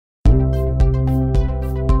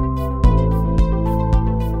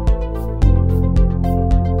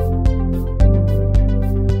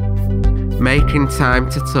Making time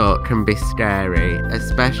to talk can be scary,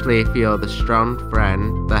 especially if you're the strong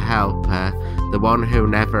friend, the helper, the one who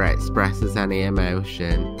never expresses any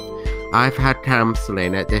emotion. I've had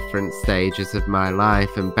counselling at different stages of my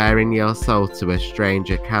life, and bearing your soul to a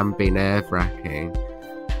stranger can be nerve-wracking.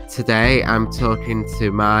 Today I'm talking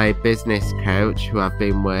to my business coach who I've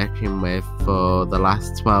been working with for the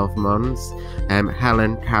last 12 months,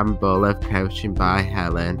 Helen Campbell of Coaching by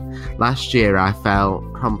Helen. Last year I felt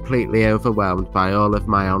completely overwhelmed by all of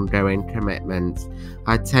my ongoing commitments.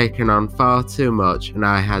 I'd taken on far too much and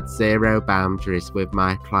I had zero boundaries with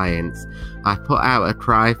my clients. I put out a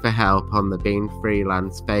cry for help on the Being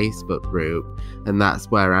Freelance Facebook group, and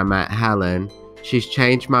that's where I met Helen. She's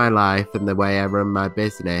changed my life and the way I run my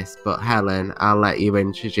business, but Helen, I'll let you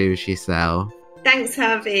introduce yourself. Thanks,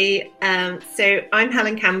 Harvey. So I'm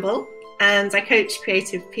Helen Campbell and I coach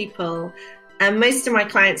creative people, and most of my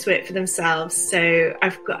clients work for themselves. So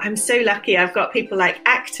I'm so lucky. I've got people like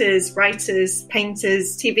actors, writers,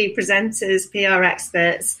 painters, TV presenters, PR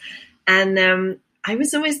experts, and I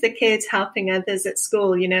was always the kid helping others at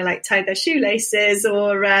school, like tie their shoelaces,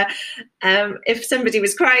 or if somebody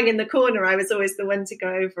was crying in the corner, I was always the one to go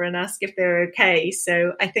over and ask if they were okay.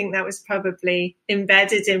 So I think that was probably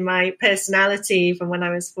embedded in my personality even when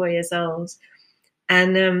I was 4 years old.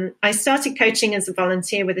 And I started coaching as a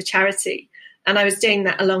volunteer with a charity, and I was doing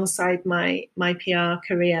that alongside my PR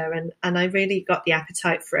career, and I really got the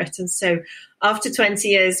appetite for it. And so after 20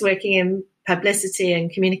 years working in publicity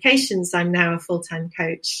and communications, I'm now a full-time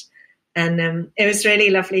coach. And it was really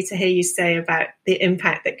lovely to hear you say about the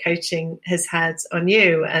impact that coaching has had on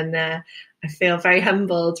you. And I feel very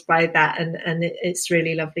humbled by that. And it's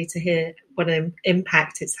really lovely to hear what an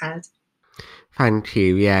impact it's had. Thank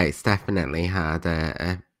you. Yeah, it's definitely had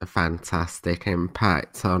a fantastic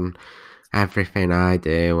impact on everything I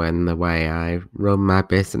do and the way I run my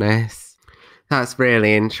business. That's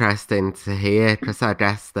really interesting to hear, because I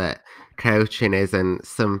guess that coaching isn't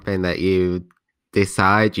something that you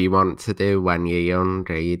decide you want to do when you're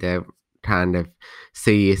younger. You don't kind of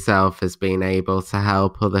see yourself as being able to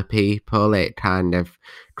help other people. It kind of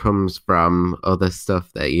comes from other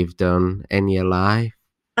stuff that you've done in your life.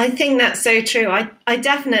 I think that's so true. I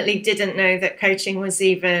definitely didn't know that coaching was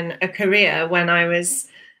even a career when I was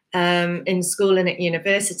in school and at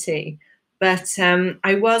university. But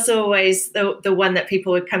I was always the one that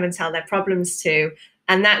people would come and tell their problems to.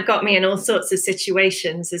 And that got me in all sorts of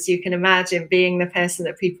situations, as you can imagine, being the person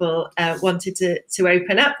that people wanted to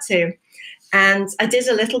open up to. And I did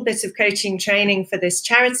a little bit of coaching training for this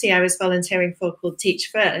charity I was volunteering for called Teach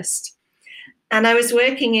First. And I was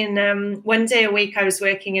working in, one day a week, I was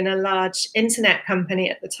working in a large internet company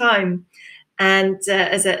at the time, and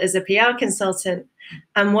as a PR consultant.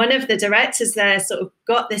 And one of the directors there sort of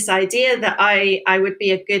got this idea that I would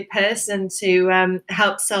be a good person to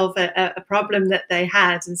help solve a problem that they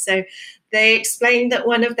had. And so they explained that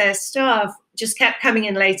one of their staff just kept coming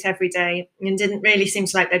in late every day and didn't really seem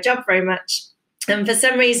to like their job very much. And for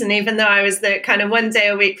some reason, even though I was the kind of one day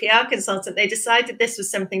a week PR consultant, they decided this was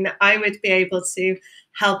something that I would be able to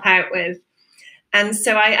help out with. And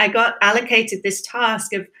so I got allocated this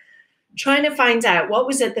task of trying to find out what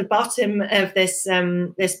was at the bottom of this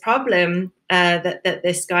problem that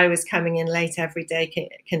this guy was coming in late every day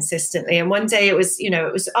consistently. And one day it was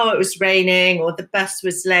raining, or the bus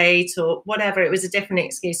was late, or whatever. It was a different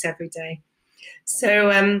excuse every day.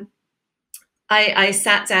 So I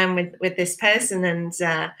sat down with this person, and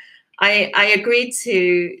I agreed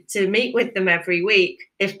to meet with them every week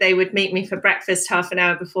if they would meet me for breakfast half an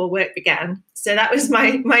hour before work began. So that was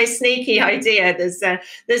my sneaky idea.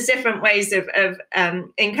 There's different ways of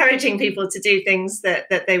encouraging people to do things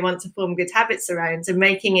that they want to form good habits around, and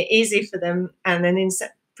making it easy for them, and then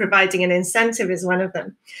providing an incentive is one of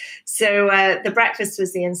them. So the breakfast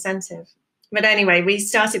was the incentive. But anyway, we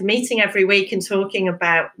started meeting every week and talking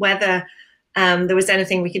about whether there was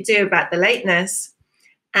anything we could do about the lateness.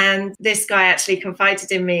 And this guy actually confided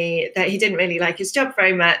in me that he didn't really like his job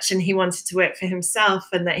very much, and he wanted to work for himself,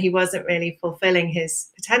 and that he wasn't really fulfilling his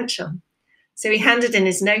potential. So he handed in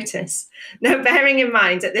his notice. Now, bearing in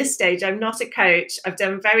mind, at this stage, I'm not a coach. I've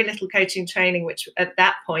done very little coaching training, which at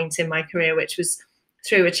that point in my career, which was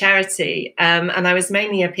through a charity, and I was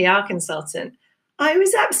mainly a PR consultant. I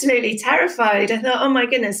was absolutely terrified. I thought, oh my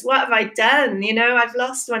goodness, what have I done? I've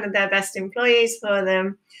lost one of their best employees for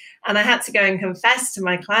them. And I had to go and confess to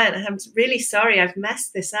my client, I'm really sorry, I've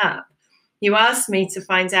messed this up. You asked me to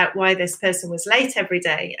find out why this person was late every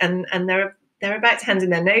day, and they're about to hand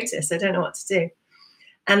in their notice. I don't know what to do.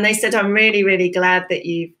 And they said, I'm really, really glad that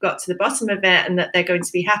you've got to the bottom of it and that they're going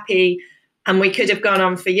to be happy. And we could have gone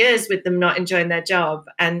on for years with them not enjoying their job.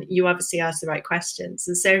 And you obviously asked the right questions.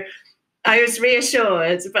 And so I was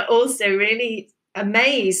reassured, but also really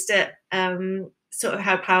amazed at sort of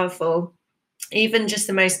how powerful even just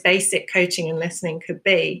the most basic coaching and listening could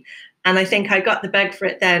be. And I think I got the bug for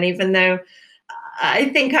it then, even though I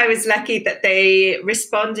think I was lucky that they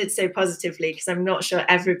responded so positively, because I'm not sure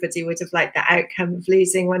everybody would have liked the outcome of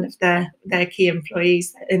losing one of their key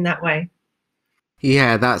employees in that way.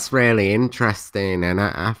 Yeah, that's really interesting. And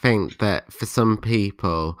I think that for some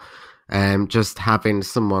people, just having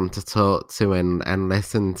someone to talk to and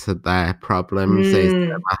listen to their problems is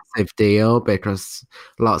a massive deal, because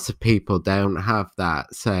lots of people don't have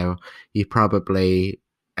that. So you probably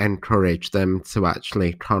encourage them to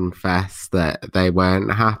actually confess that they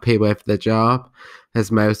weren't happy with the job,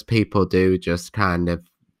 as most people do just kind of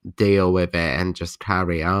deal with it and just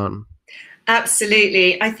carry on.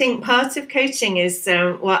 Absolutely. I think part of coaching is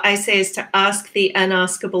what I say is to ask the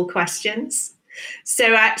unaskable questions.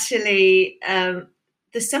 So actually,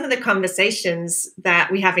 some of the conversations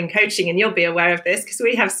that we have in coaching, and you'll be aware of this because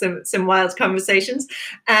we have some wild conversations.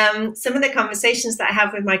 Some of the conversations that I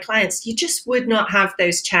have with my clients, you just would not have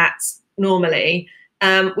those chats normally.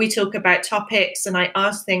 We talk about topics, and I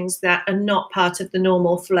ask things that are not part of the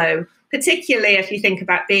normal flow. Particularly if you think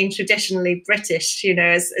about being traditionally British,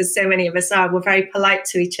 as so many of us are, we're very polite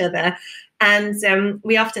to each other. And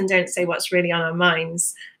we often don't say what's really on our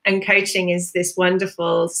minds. And coaching is this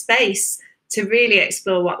wonderful space to really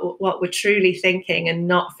explore what we're truly thinking and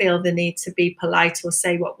not feel the need to be polite or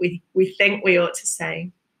say what we think we ought to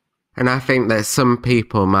say. And I think that some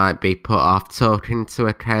people might be put off talking to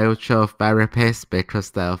a coach or therapist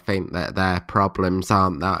because they'll think that their problems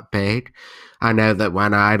aren't that big. I know that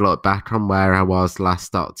when I look back on where I was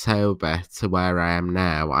last October to where I am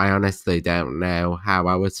now, I honestly don't know how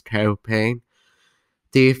I was coping.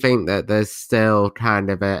 Do you think that there's still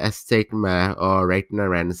kind of a stigma or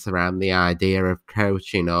ignorance around the idea of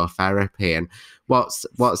coaching or therapy? And what's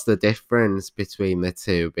the difference between the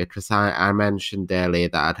two? Because I mentioned earlier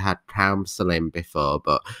that I'd had counselling before,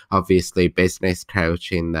 but obviously business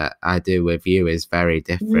coaching that I do with you is very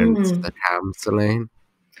different to the counselling.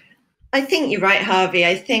 I think you're right, Harvey.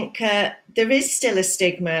 I think there is still a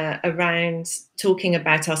stigma around talking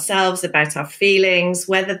about ourselves, about our feelings,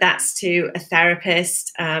 whether that's to a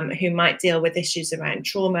therapist who might deal with issues around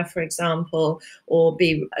trauma, for example, or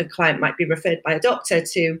a client might be referred by a doctor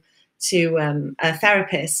to a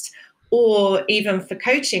therapist, or even for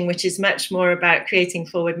coaching, which is much more about creating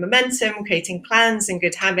forward momentum, creating plans and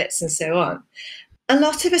good habits and so on. A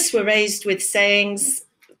lot of us were raised with sayings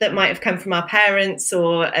that might have come from our parents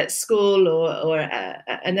or at school or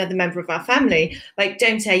another member of our family, like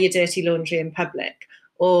don't air your dirty laundry in public,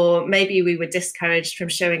 or maybe we were discouraged from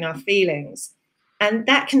showing our feelings. And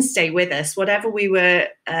that can stay with us. Whatever we were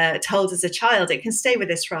told as a child, it can stay with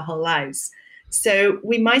us for our whole lives. So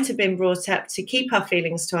we might have been brought up to keep our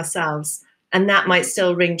feelings to ourselves, and that might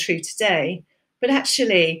still ring true today. But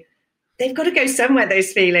actually, they've got to go somewhere,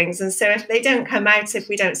 those feelings. And so if they don't come out, if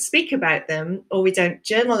we don't speak about them or we don't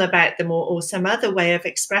journal about them or some other way of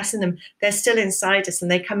expressing them, they're still inside us,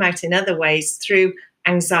 and they come out in other ways through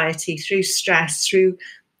anxiety, through stress, through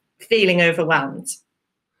feeling overwhelmed.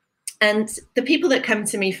 And the people that come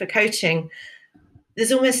to me for coaching,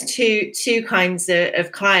 there's almost two kinds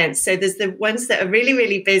of clients. So there's the ones that are really,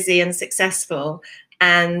 really busy and successful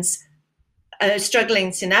and are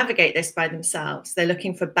struggling to navigate this by themselves. They're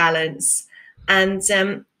looking for balance. And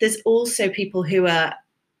there's also people who are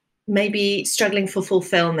maybe struggling for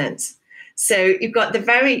fulfillment. So you've got the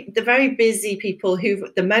very busy people who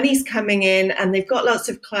the money's coming in and they've got lots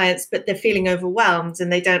of clients, but they're feeling overwhelmed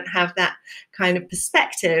and they don't have that kind of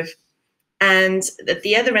perspective. And at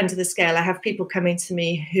the other end of the scale, I have people coming to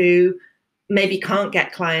me who maybe can't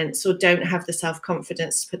get clients or don't have the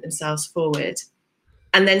self-confidence to put themselves forward.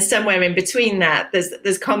 And then somewhere in between that,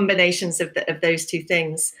 there's combinations of those two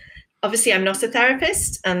things. Obviously, I'm not a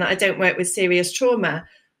therapist and I don't work with serious trauma,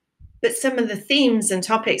 but some of the themes and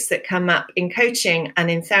topics that come up in coaching and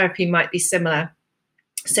in therapy might be similar.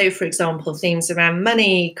 So, for example, themes around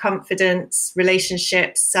money, confidence,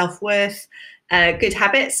 relationships, self-worth, good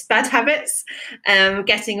habits, bad habits,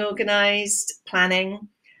 getting organized, planning.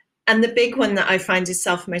 And the big one that I find is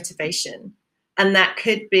self-motivation. And that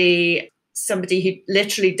could be somebody who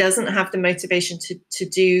literally doesn't have the motivation to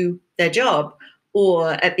do their job.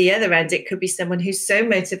 Or at the other end, it could be someone who's so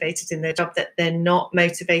motivated in their job that they're not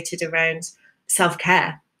motivated around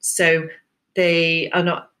self-care. So they are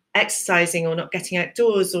not exercising or not getting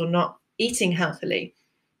outdoors or not eating healthily.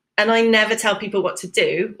 And I never tell people what to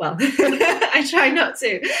do. Well, I try not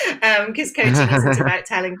to, because coaching isn't about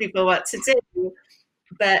telling people what to do.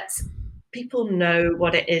 But people know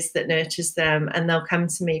what it is that nurtures them, and they'll come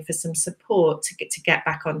to me for some support to get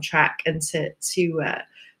back on track and to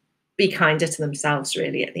be kinder to themselves,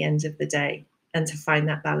 really, at the end of the day, and to find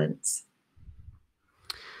that balance.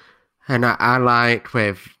 And I like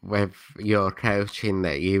with your coaching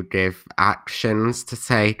that you give actions to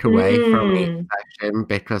take away from each session,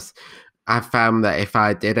 because I found that if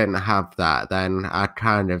I didn't have that, then I'd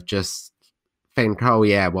kind of just think, oh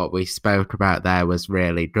yeah, what we spoke about there was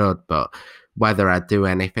really good, but whether I'd do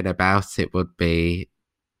anything about it would be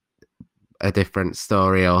a different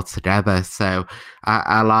story altogether. So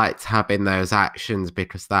I liked having those actions,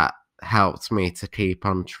 because that helped me to keep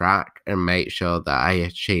on track and make sure that I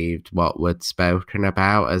achieved what we'd spoken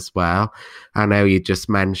about as well. I know you just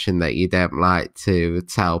mentioned that you don't like to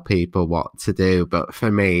tell people what to do, but for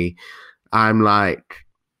me, I'm like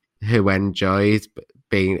who enjoys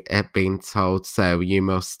being told, so you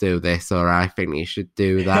must do this, or I think you should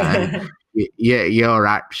do that. And your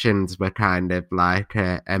actions were kind of like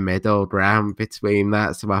a middle ground between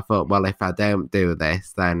that. So I thought, well, if I don't do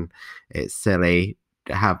this, then it's silly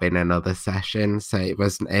having another session. So it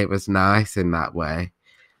was nice in that way.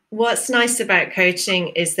 What's nice about coaching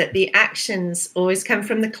is that the actions always come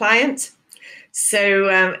from the client.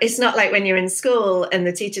 So it's not like when you're in school and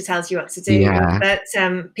the teacher tells you what to do, but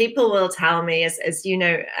people will tell me, as you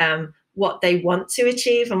know, what they want to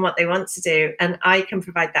achieve and what they want to do, and I can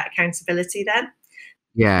provide that accountability then.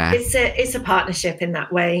 Yeah, it's a partnership in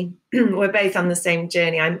that way. We're both on the same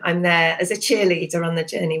journey. I'm there as a cheerleader on the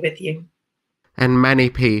journey with you. And many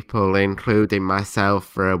people, including myself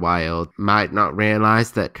for a while, might not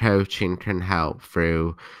realise that coaching can help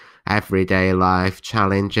through everyday life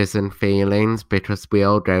challenges and feelings, because we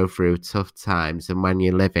all go through tough times, and when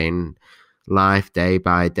you're living life day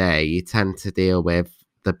by day, you tend to deal with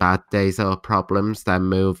the bad days or problems, then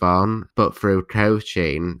move on. But through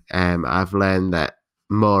coaching, I've learned that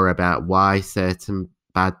more about why certain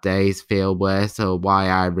bad days feel worse, or why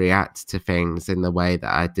I react to things in the way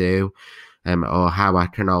that I do. Or how I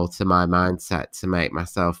can alter my mindset to make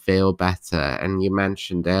myself feel better. And you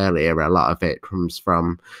mentioned earlier, a lot of it comes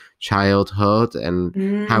from childhood.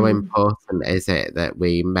 And how important is it that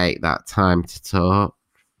we make that time to talk?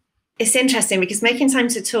 It's interesting, because making time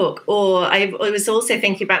to talk, or I was also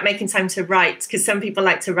thinking about making time to write, because some people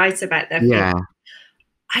like to write about their feelings.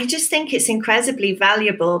 I just think it's incredibly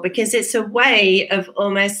valuable, because it's a way of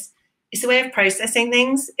processing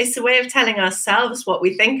things. It's a way of telling ourselves what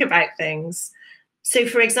we think about things. So,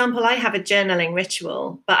 for example, I have a journaling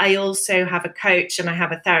ritual, but I also have a coach and I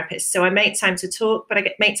have a therapist. So I make time to talk, but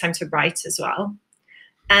I make time to write as well.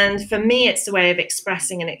 And for me, it's a way of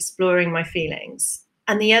expressing and exploring my feelings.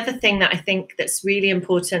 And the other thing that I think that's really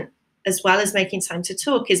important, as well as making time to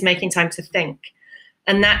talk, is making time to think.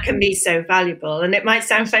 And that can be so valuable. And it might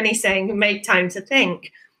sound funny saying make time to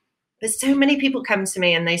think, but so many people come to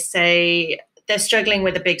me and they say they're struggling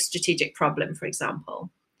with a big strategic problem, for example.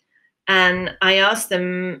 And I'll ask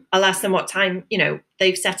them what time,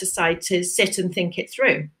 they've set aside to sit and think it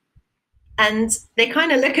through. And they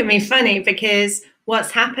kind of look at me funny, because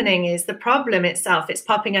what's happening is the problem itself, it's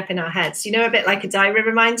popping up in our heads, a bit like a diary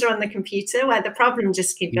reminder on the computer, where the problem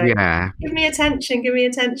just keeps going, give me attention, give me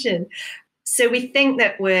attention. So we think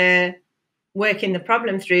that we're working the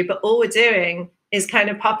problem through, but all we're doing is kind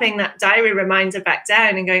of popping that diary reminder back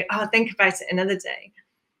down and going, oh, think about it another day.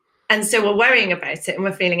 And so we're worrying about it and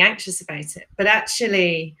we're feeling anxious about it. But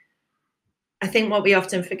actually, I think what we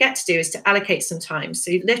often forget to do is to allocate some time.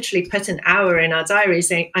 So you literally put an hour in our diary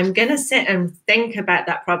saying, I'm going to sit and think about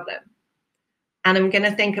that problem. And I'm going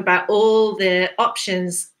to think about all the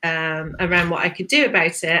options around what I could do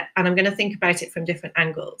about it. And I'm going to think about it from different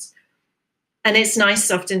angles. And it's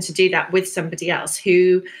nice often to do that with somebody else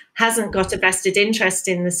who hasn't got a vested interest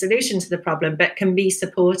in the solution to the problem, but can be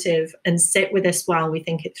supportive and sit with us while we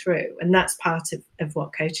think it through. And that's part of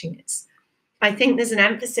what coaching is. I think there's an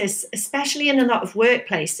emphasis, especially in a lot of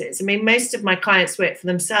workplaces. I mean, most of my clients work for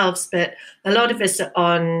themselves, but a lot of us are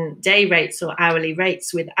on day rates or hourly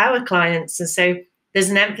rates with our clients. And so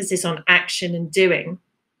there's an emphasis on action and doing.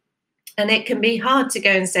 And it can be hard to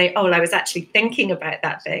go and say, oh, well, I was actually thinking about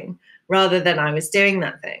that thing, rather than I was doing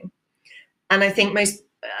that thing. And I think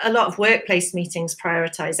a lot of workplace meetings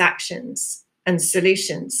prioritize actions and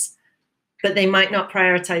solutions, but they might not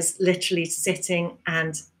prioritize literally sitting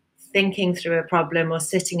and thinking through a problem, or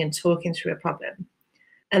sitting and talking through a problem.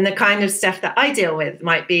 And the kind of stuff that I deal with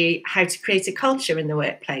might be how to create a culture in the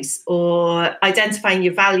workplace, or identifying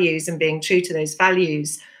your values and being true to those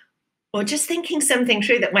values, or just thinking something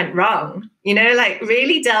through that went wrong, like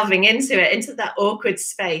really delving into it, into that awkward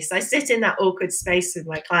space. I sit in that awkward space with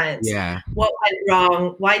my clients. Yeah. What went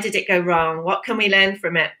wrong? Why did it go wrong? What can we learn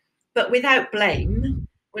from it? But without blame.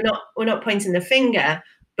 We're not pointing the finger,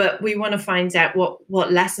 but we want to find out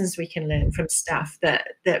what lessons we can learn from stuff that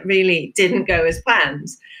really didn't go as planned.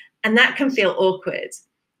 And that can feel awkward.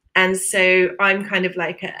 And so I'm kind of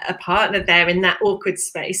like a partner there in that awkward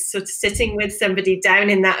space, sort of sitting with somebody down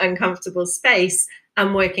in that uncomfortable space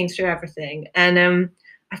and working through everything. And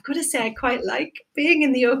I've got to say, I quite like being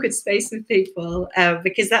in the awkward space with people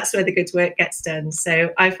because that's where the good work gets done.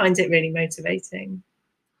 So I find it really motivating.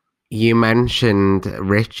 You mentioned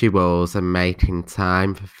rituals and making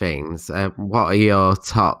time for things. What are your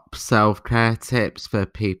top self-care tips for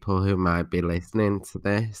people who might be listening to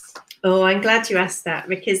this? Oh, I'm glad you asked that,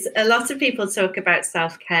 because a lot of people talk about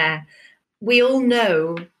self-care. We all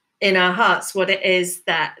know in our hearts what it is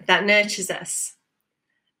that nurtures us.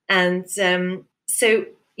 And so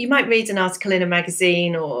you might read an article in a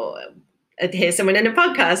magazine or hear someone in a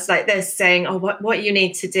podcast like this saying, oh, what you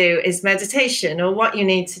need to do is meditation, or what you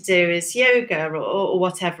need to do is yoga, or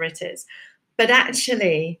whatever it is. But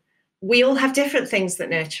actually, we all have different things that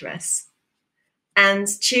nurture us. And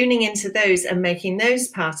tuning into those and making those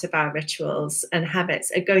part of our rituals and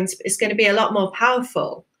habits is going to be a lot more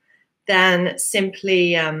powerful than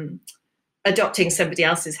simply adopting somebody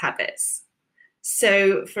else's habits.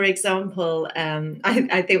 So, for example,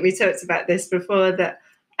 I think we talked about this before, that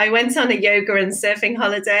I went on a yoga and surfing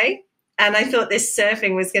holiday, and I thought this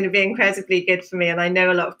surfing was going to be incredibly good for me. And I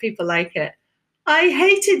know a lot of people like it. I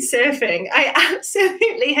hated surfing. I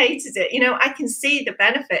absolutely hated it. I can see the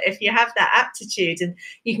benefit if you have that aptitude and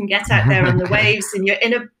you can get out there on the waves, and you're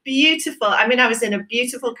in I was in a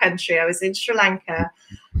beautiful country. I was in Sri Lanka,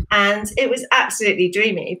 and it was absolutely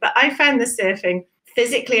dreamy. But I found the surfing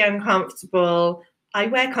physically uncomfortable. I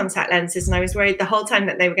wear contact lenses, and I was worried the whole time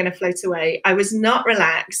that they were going to float away. I was not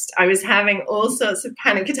relaxed. I was having all sorts of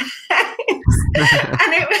panic attacks.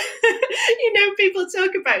 And people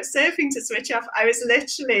talk about surfing to switch off. I was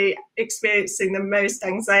literally experiencing the most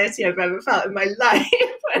anxiety I've ever felt in my life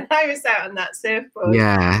when I was out on that surfboard.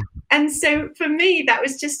 Yeah. And so for me, that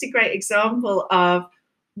was just a great example of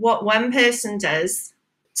what one person does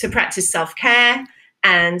to practice self-care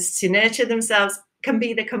and to nurture themselves can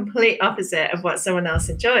be the complete opposite of what someone else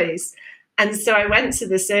enjoys. And so I went to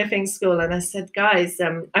the surfing school and I said, guys,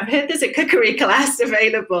 I've heard there's a cookery class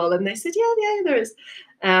available. And they said, yeah, there is.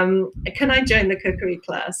 Can I join the cookery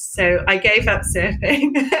class? So I gave up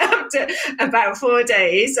surfing after about 4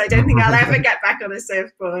 days. I don't think I'll ever get back on a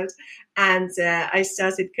surfboard. And I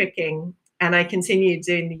started cooking. And I continued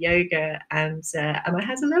doing the yoga, and I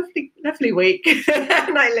had a lovely week,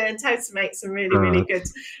 and I learned how to make some really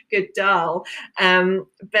good dal.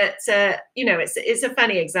 But it's a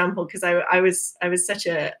funny example because I was such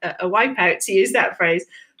a wipeout, to use that phrase.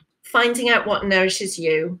 Finding out what nourishes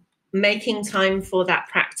you, making time for that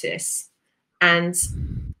practice, and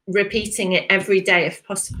repeating it every day if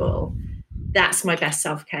possible. That's my best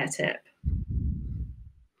self-care tip.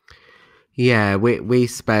 Yeah, we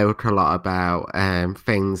spoke a lot about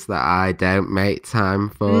things that I don't make time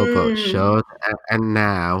for but should. And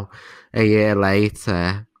now, a year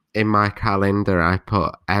later, in my calendar, I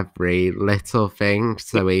put every little thing.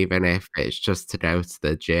 So even if it's just to go to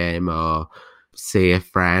the gym or see a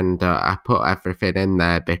friend, I put everything in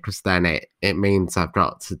there, because then it means I've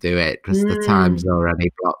got to do it because the time's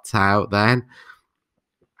already blocked out then.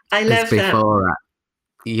 I love that.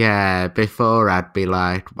 Yeah, before I'd be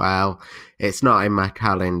like, well, it's not in my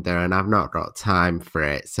calendar and I've not got time for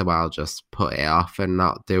it, so I'll just put it off and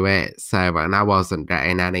not do it. So, and I wasn't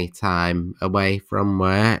getting any time away from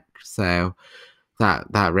work, so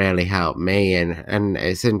that really helped me. And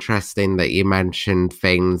it's interesting that you mentioned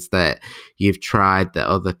things that you've tried that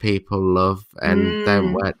other people love and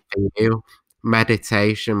don't work for you.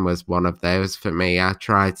 Meditation was one of those for me. I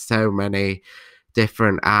tried so many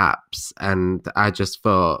different apps, and I just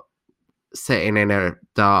thought, sitting in a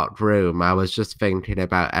dark room, I was just thinking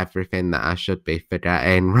about everything that I should be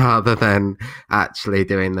forgetting rather than actually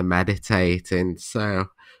doing the meditating. So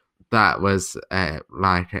that was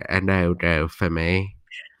like a no-go for me.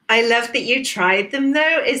 I love that you tried them,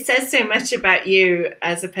 though. It says so much about you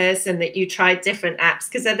as a person that you tried different apps,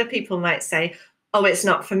 because other people might say, oh, it's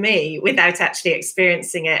not for me, without actually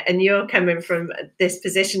experiencing it. And you're coming from this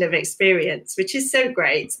position of experience, which is so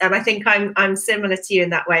great. And I think I'm similar to you in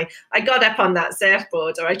that way. I got up on that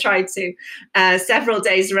surfboard, or I tried to, several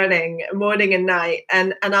days running, morning and night,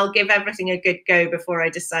 and I'll give everything a good go before I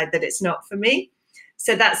decide that it's not for me.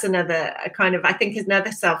 So that's another kind of, I think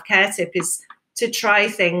another self-care tip is to try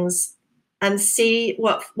things and see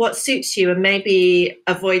what suits you, and maybe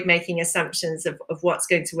avoid making assumptions of what's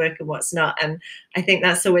going to work and what's not. And I think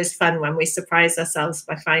that's always fun when we surprise ourselves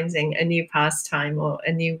by finding a new pastime or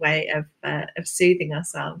a new way of soothing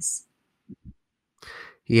ourselves.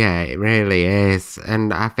 Yeah, it really is.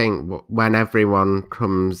 And I think when everyone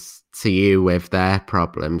comes to you with their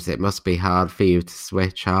problems, it must be hard for you to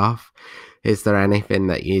switch off. Is there anything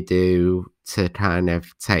that you do to kind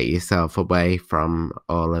of take yourself away from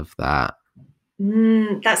all of that?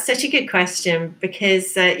 That's such a good question,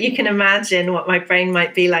 because you can imagine what my brain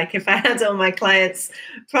might be like if I had all my clients'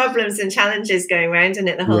 problems and challenges going around in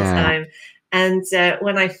it the whole Yeah, time. And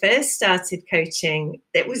when I first started coaching,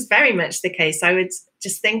 it was very much the case. I would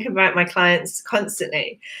just think about my clients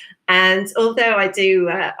constantly. And although I do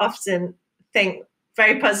often think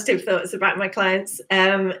very positive thoughts about my clients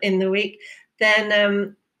in the week,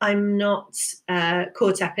 then I'm not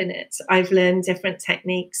caught up in it. I've learned different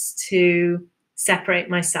techniques to separate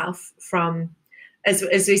myself from, as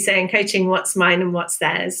we say in coaching, what's mine and what's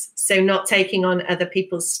theirs. So not taking on other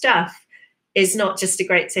people's stuff is not just a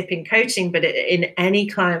great tip in coaching, but in any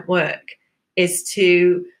client work, is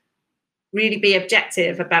to really be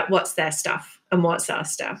objective about what's their stuff and what's our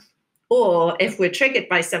stuff. Or if we're triggered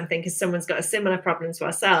by something because someone's got a similar problem to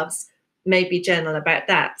ourselves, maybe journal about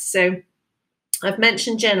that. So I've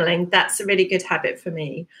mentioned journaling. That's a really good habit for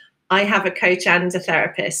me. I have a coach and a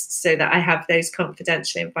therapist so that I have those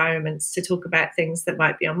confidential environments to talk about things that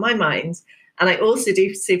might be on my mind. And I also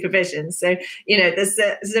do supervision. So, there's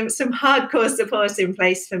some hardcore support in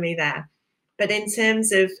place for me there. But in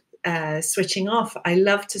terms of switching off, I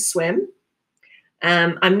love to swim.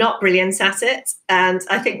 I'm not brilliant at it. And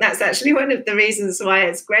I think that's actually one of the reasons why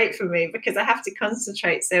it's great for me, because I have to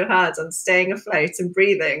concentrate so hard on staying afloat and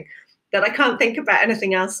breathing that I can't think about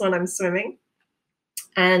anything else when I'm swimming.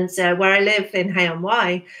 And where I live in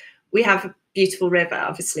Hay-on-Wye, we have a beautiful river.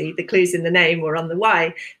 Obviously, the clue's in the name, we're on the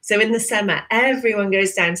Wye. So in the summer, everyone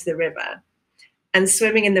goes down to the river. And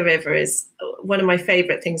swimming in the river is one of my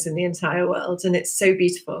favorite things in the entire world. And it's so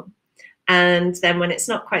beautiful. And then when it's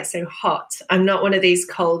not quite so hot, I'm not one of these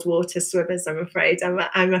cold water swimmers, I'm afraid.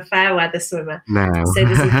 I'm a fair weather swimmer. no. So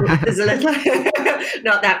there's a little,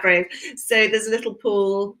 not that brave. So there's a little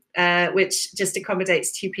pool which just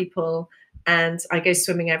accommodates 2 people. And I go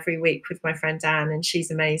swimming every week with my friend Anne, and she's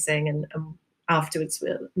amazing. And afterwards,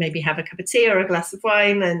 we'll maybe have a cup of tea or a glass of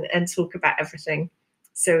wine and talk about everything.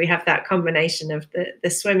 So we have that combination of the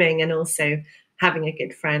swimming and also having a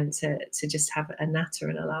good friend to just have a natter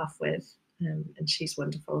and a laugh with. And she's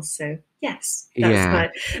wonderful. So yes,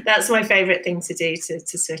 that's my favorite thing to do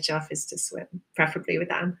to switch off, is to swim, preferably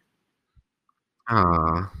with Anne.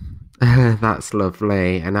 Ah, that's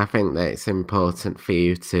lovely. And I think that it's important for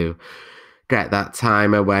you to get that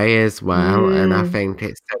time away as well. And I think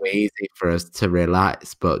it's so easy for us to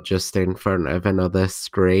relax, but just in front of another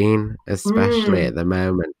screen, especially at the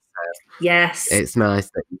moment. Yes. It's nice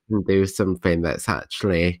that you can do something that's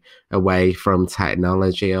actually away from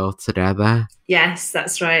technology altogether. Yes,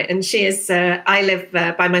 that's right. And she is, I live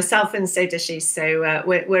by myself, and so does she. So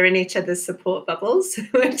we're in each other's support bubbles,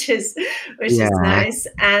 which is nice.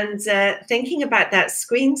 And thinking about that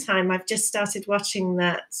screen time, I've just started watching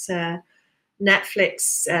that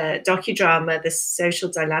Netflix docudrama, The Social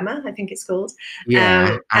Dilemma, I think it's called.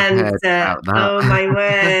 Yeah, I've heard about that. Oh my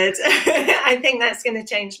word. I think that's going to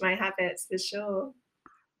change my habits for sure.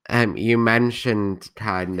 You mentioned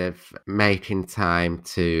kind of making time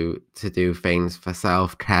to do things for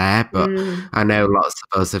self-care, but I know lots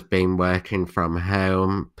of us have been working from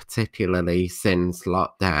home, particularly since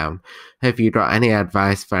lockdown. Have you got any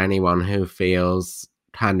advice for anyone who feels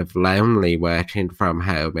kind of lonely working from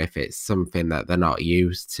home, if it's something that they're not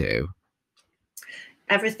used to?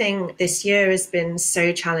 Everything this year has been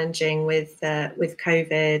so challenging with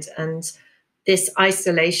COVID and this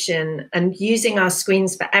isolation, and using our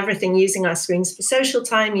screens for everything, using our screens for social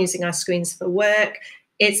time, using our screens for work.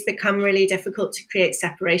 It's become really difficult to create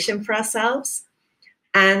separation for ourselves.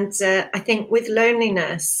 And I think with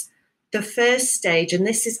loneliness, the first stage, and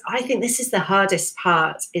I think this is the hardest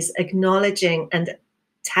part, is acknowledging and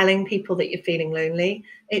telling people that you're feeling lonely.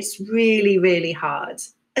 It's really, really hard,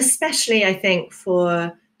 especially I think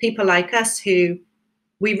for people like us who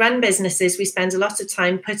we run businesses. We spend a lot of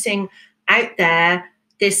time putting out there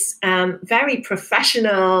this very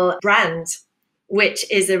professional brand, which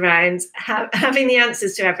is around having the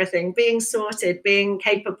answers to everything, being sorted, being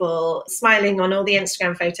capable, smiling on all the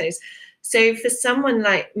Instagram photos. So for someone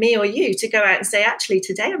like me or you to go out and say, actually,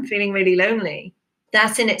 today I'm feeling really lonely,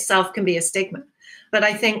 that in itself can be a stigma. But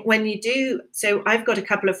I think when you do, so I've got a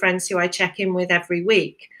couple of friends who I check in with every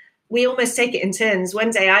week. we almost take it in turns. One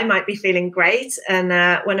day I might be feeling great, and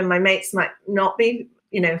one of my mates might not be,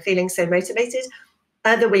 feeling so motivated.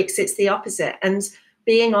 Other weeks it's the opposite. And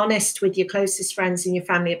being honest with your closest friends and your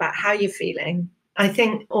family about how you're feeling. I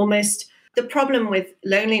think almost the problem with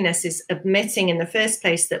loneliness is admitting in the first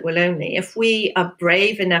place that we're lonely. If we are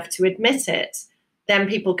brave enough to admit it, then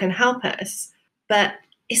people can help us. But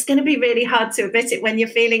it's going to be really hard to admit it when you're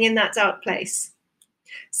feeling in that dark place.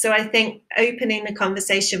 So I think opening the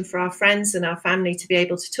conversation for our friends and our family to be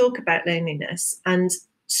able to talk about loneliness and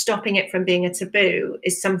stopping it from being a taboo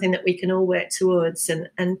is something that we can all work towards,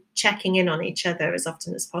 and checking in on each other as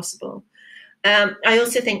often as possible. I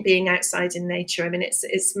also think being outside in nature, I mean,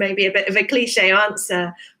 it's maybe a bit of a cliche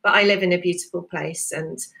answer, but I live in a beautiful place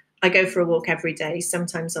and I go for a walk every day,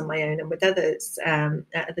 sometimes on my own and with others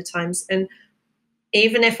at other times. And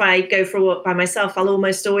even if I go for a walk by myself, I'll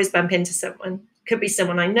almost always bump into someone. It could be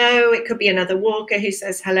someone I know. It could be another walker who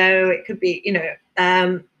says hello. It could be,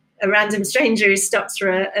 a random stranger who stops for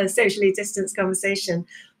a socially distanced conversation.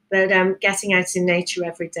 But getting out in nature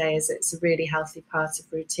every day it's a really healthy part of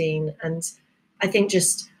routine. And I think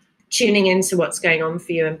just tuning into what's going on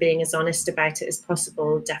for you and being as honest about it as possible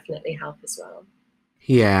will definitely help as well.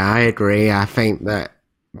 Yeah, I agree. I think that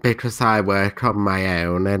because I work on my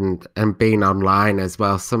own and being online as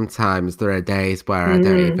well, sometimes there are days where I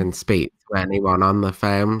don't even speak to anyone on the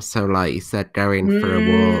phone. So like you said, going for a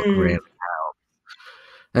walk really helps.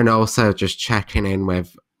 And also just checking in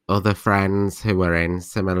with other friends who are in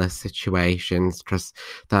similar situations, because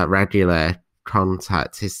that regular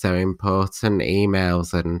contact is so important.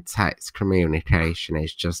 Emails and text communication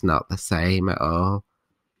is just not the same at all.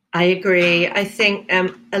 I agree. I think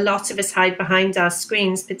a lot of us hide behind our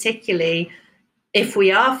screens, particularly if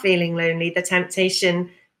we are feeling lonely. The temptation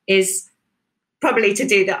is probably to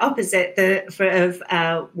do the opposite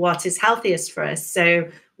of what is healthiest for us. So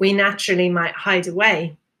we naturally might hide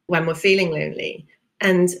away when we're feeling lonely.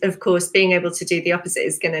 And of course, being able to do the opposite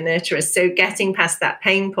is going to nurture us. So getting past that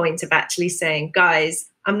pain point of actually saying, guys,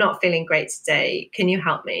 I'm not feeling great today. Can you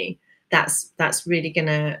help me? That's really going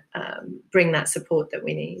to bring that support that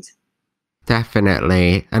we need.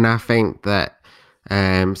 Definitely. And I think that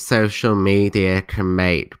social media can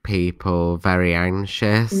make people very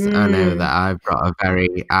anxious. I know that I've got a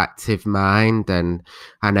very active mind, and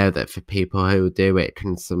I know that for people who do, it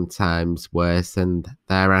can sometimes worsen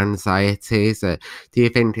their anxieties. Do you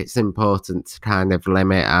think it's important to kind of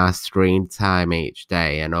limit our screen time each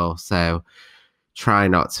day, and also try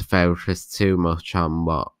not to focus too much on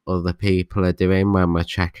what other people are doing when we're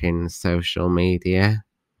checking social media?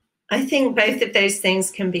 I think both of those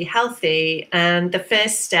things can be healthy. And the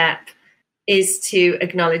first step is to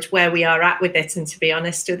acknowledge where we are at with it and to be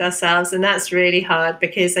honest with ourselves. And that's really hard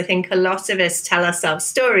because I think a lot of us tell ourselves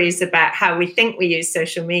stories about how we think we use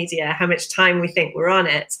social media, how much time we think we're on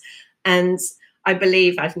it. And I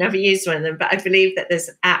believe, I've never used one of them, but I believe that there's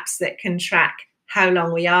apps that can track how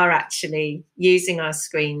long we are actually using our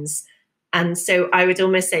screens. And so I would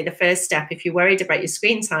almost say the first step, if you're worried about your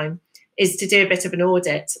screen time, is to do a bit of an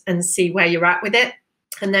audit and see where you're at with it,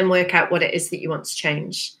 and then work out what it is that you want to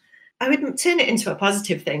change. I would turn it into a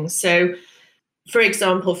positive thing. So, for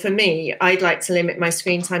example, for me, I'd like to limit my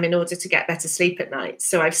screen time in order to get better sleep at night.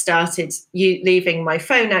 So I've started leaving my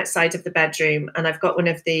phone outside of the bedroom, and I've got one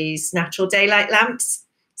of these natural daylight lamps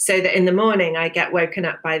so that in the morning I get woken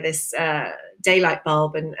up by this daylight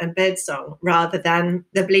bulb and birdsong rather than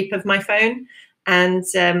the bleep of my phone. And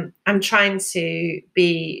I'm trying to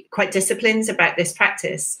be quite disciplined about this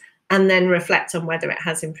practice and then reflect on whether it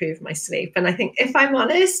has improved my sleep. And I think if I'm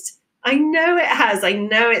honest, I know it has. I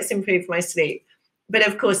know it's improved my sleep. But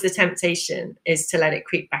of course, the temptation is to let it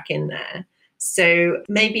creep back in there. So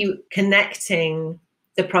maybe connecting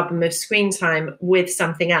the problem of screen time with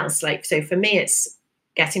something else. Like, so for me, it's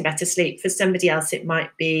getting better sleep. For somebody else, it might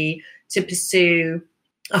be to pursue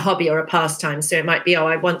a hobby or a pastime. So it might be,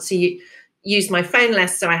 I want to use my phone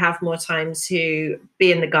less so I have more time to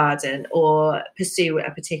be in the garden or pursue a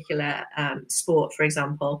particular sport, for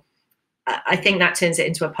example. I think that turns it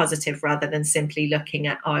into a positive rather than simply looking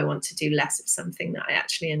at, I want to do less of something that I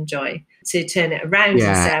actually enjoy. To turn it around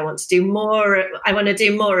and say, I want to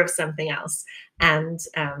do more of something else. And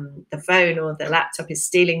the phone or the laptop is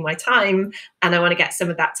stealing my time, and I want to get some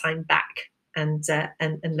of that time back and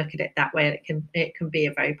look at it that way. And it can be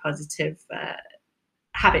a very positive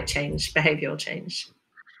habit change, behavioral change.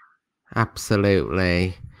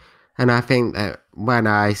 Absolutely. And I think that when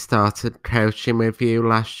I started coaching with you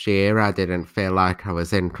last year, I didn't feel like I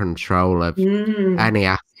was in control of any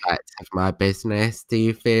aspect of my business. Do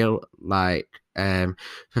you feel like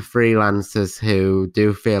for freelancers who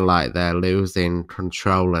do feel like they're losing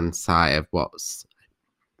control and sight of what's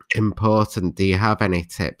important, do you have any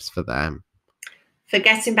tips for them? For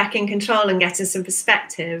getting back in control and getting some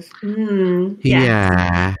perspective.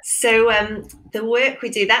 Yeah. So the work we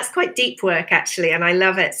do, that's quite deep work actually, and I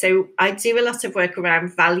love it. So I do a lot of work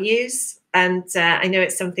around values, and I know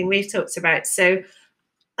it's something we've talked about. So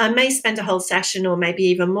I may spend a whole session or maybe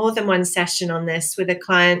even more than one session on this with a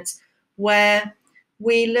client where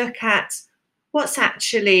we look at what's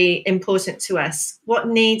actually important to us, what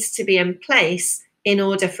needs to be in place in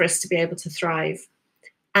order for us to be able to thrive.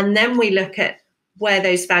 And then we look at where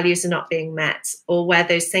those values are not being met or where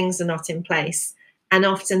those things are not in place. And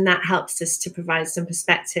often that helps us to provide some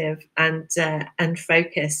perspective and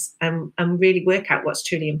focus and really work out what's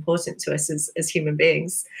truly important to us as human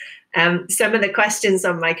beings. Some of the questions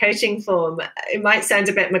on my coaching form, it might sound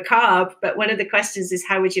a bit macabre, but one of the questions is,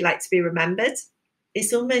 how would you like to be remembered?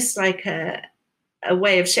 It's almost like a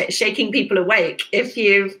way of shaking people awake. If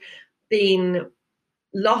you've been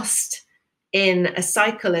lost in a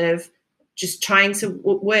cycle of just trying to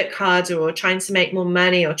work harder or trying to make more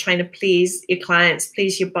money or trying to please your clients,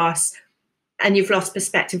 please your boss, and you've lost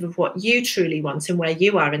perspective of what you truly want and where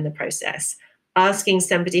you are in the process, asking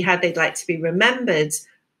somebody how they'd like to be remembered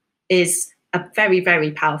is a very,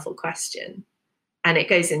 very powerful question. And it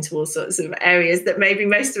goes into all sorts of areas that maybe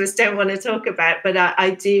most of us don't want to talk about. But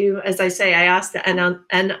I do, as I say, I ask the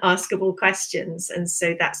unaskable questions. And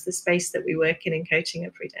so that's the space that we work in coaching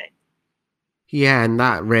every day. Yeah, and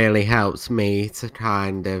that really helps me to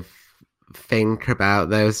kind of think about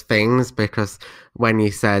those things, because when you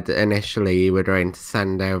said initially you were going to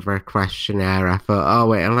send over a questionnaire, I thought,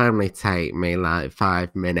 oh, it'll only take me like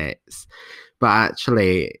 5 minutes. But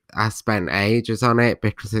actually, I spent ages on it,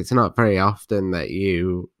 because it's not very often that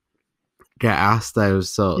you get asked those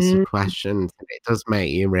sorts of questions. And it does make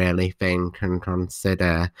you really think and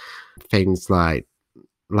consider things like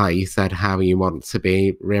you said, how you want to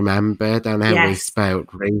be remembered. I know we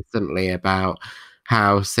spoke recently about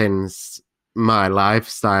how since my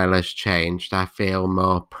lifestyle has changed, I feel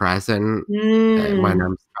more present when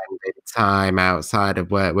I'm spending time outside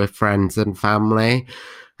of work with friends and family.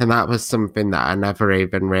 And that was something that I never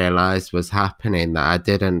even realised was happening, that I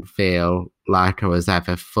didn't feel like I was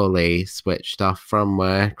ever fully switched off from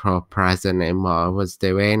work or present in what I was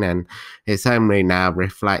doing. And it's only now,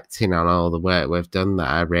 reflecting on all the work we've done, that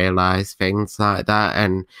I realise things like that.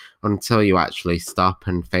 And until you actually stop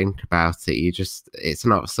and think about it, it's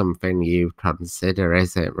not something you consider,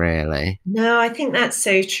 is it really? No, I think that's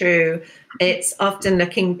so true. It's often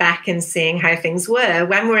looking back and seeing how things were.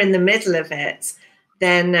 When we're in the middle of it,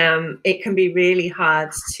 then it can be really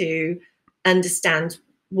hard to understand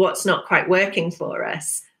what's not quite working for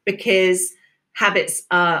us, because habits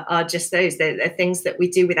are just those. They're things that we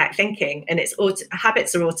do without thinking, and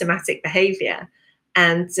habits are automatic behavior,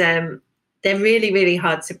 and they're really, really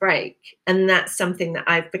hard to break. And that's something that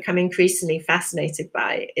I've become increasingly fascinated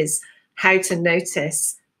by, is how to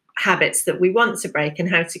notice habits that we want to break and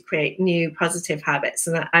how to create new positive habits.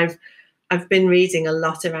 And I've been reading a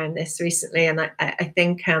lot around this recently, and I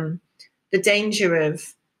think the danger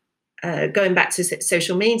of going back to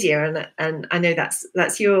social media, and I know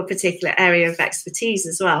that's your particular area of expertise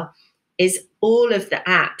as well, is all of the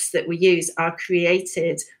apps that we use are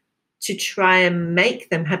created to try and make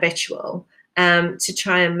them habitual, to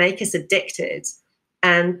try and make us addicted.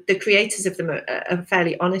 And the creators of them are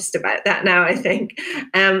fairly honest about that now, I think.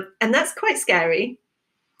 And that's quite scary.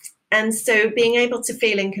 And so being able to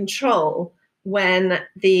feel in control when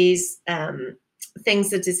these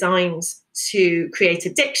things are designed to create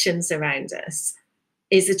addictions around us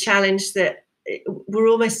is a challenge that we're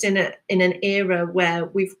almost in an era where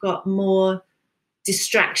we've got more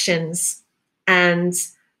distractions and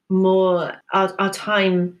more, our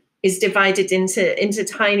time is divided into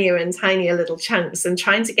tinier and tinier little chunks, and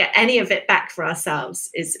trying to get any of it back for ourselves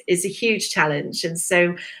is a huge challenge. And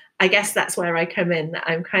so I guess that's where I come in.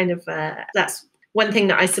 I'm kind of, that's one thing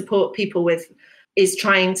that I support people with, is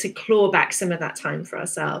trying to claw back some of that time for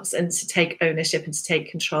ourselves and to take ownership and to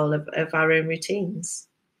take control of our own routines.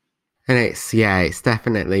 And it's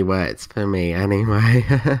definitely worked for me anyway.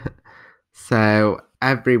 So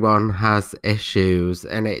everyone has issues,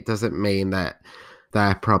 and it doesn't mean that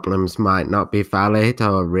their problems might not be valid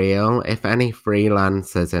or real. If any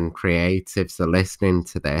freelancers and creatives are listening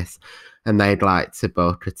to this and they'd like to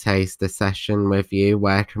book a taster session with you,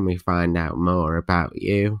 where can we find out more about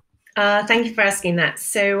you? Thank you for asking that.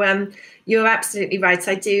 So you're absolutely right.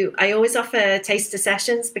 I always offer taster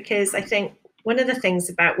sessions, because I think one of the things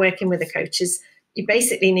about working with a coach is you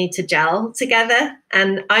basically need to gel together.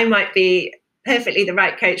 And I might be perfectly the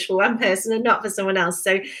right coach for one person and not for someone else.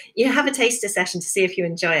 So you have a taster session to see if you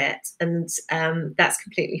enjoy it. And that's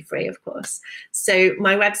completely free, of course. So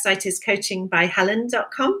my website is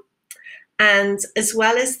coachingbyhelen.com. And as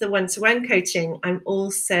well as the one-to-one coaching, I'm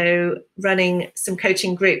also running some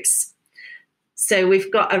coaching groups. So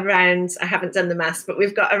we've got around, I haven't done the maths, but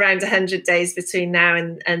we've got around 100 days between now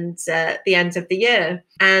and the end of the year.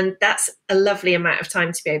 And that's a lovely amount of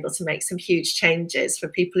time to be able to make some huge changes for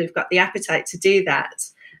people who've got the appetite to do that.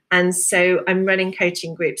 And so I'm running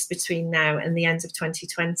coaching groups between now and the end of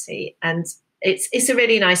 2020. And it's a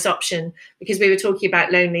really nice option, because we were talking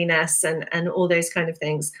about loneliness and all those kind of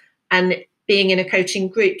things. And being in a coaching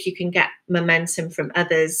group, you can get momentum from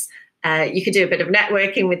others. You could do a bit of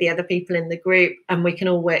networking with the other people in the group, and we can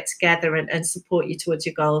all work together and support you towards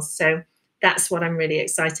your goals. So that's what I'm really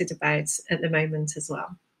excited about at the moment as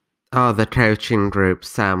well. Oh, the coaching groups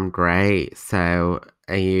sound great. So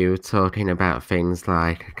are you talking about things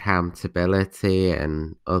like accountability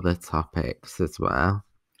and other topics as well?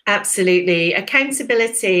 Absolutely.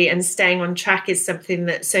 Accountability and staying on track is something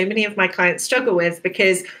that so many of my clients struggle with,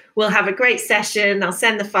 because we'll have a great session, I'll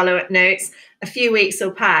send the follow-up notes, a few weeks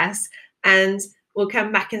will pass, and we'll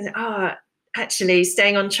come back and say, actually,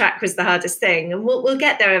 staying on track was the hardest thing. And we'll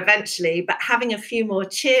get there eventually, but having a few more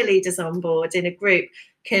cheerleaders on board in a group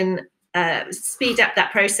can speed up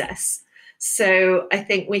that process. So I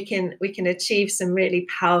think we can achieve some really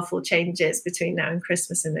powerful changes between now and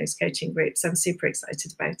Christmas in those coaching groups. I'm super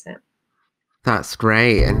excited about it. That's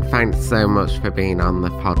great. And thanks so much for being on the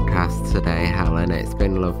podcast today, Helen. It's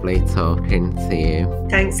been lovely talking to you.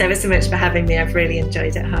 Thanks ever so much for having me. I've really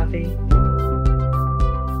enjoyed it, Harvey.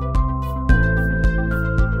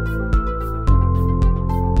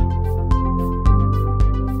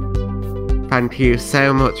 Thank you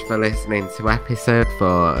so much for listening to episode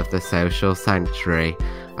 4 of The Social Sanctuary.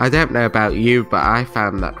 I don't know about you, but I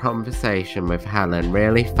found that conversation with Helen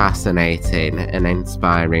really fascinating and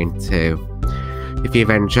inspiring too. If you've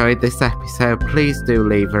enjoyed this episode, please do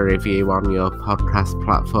leave a review on your podcast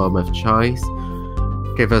platform of choice.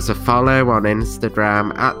 Give us a follow on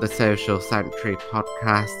Instagram at The Social Sanctuary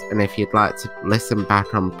Podcast, and if you'd like to listen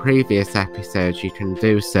back on previous episodes, you can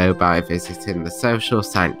do so by visiting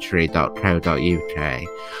thesocialsanctuary.co.uk.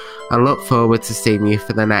 I look forward to seeing you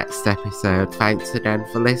for the next episode. Thanks again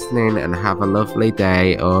for listening, and have a lovely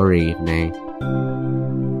day or evening.